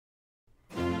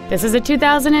This is a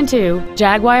 2002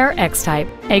 Jaguar X-Type,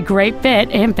 a great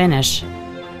fit and finish.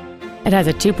 It has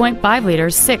a 2.5-liter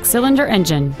six-cylinder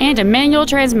engine and a manual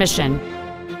transmission.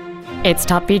 Its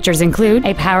top features include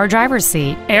a power driver's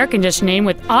seat, air conditioning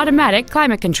with automatic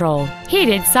climate control,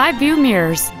 heated side view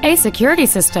mirrors, a security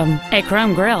system, a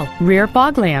chrome grille, rear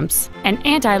fog lamps, an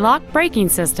anti-lock braking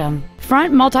system,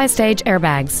 front multi-stage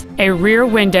airbags, a rear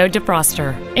window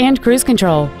defroster, and cruise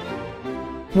control.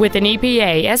 With an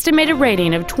EPA estimated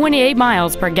rating of 28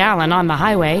 miles per gallon on the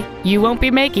highway, you won't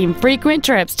be making frequent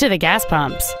trips to the gas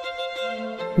pumps.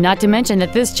 Not to mention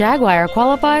that this Jaguar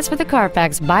qualifies for the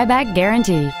Carfax buyback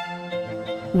guarantee.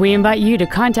 We invite you to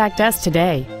contact us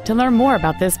today to learn more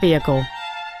about this vehicle.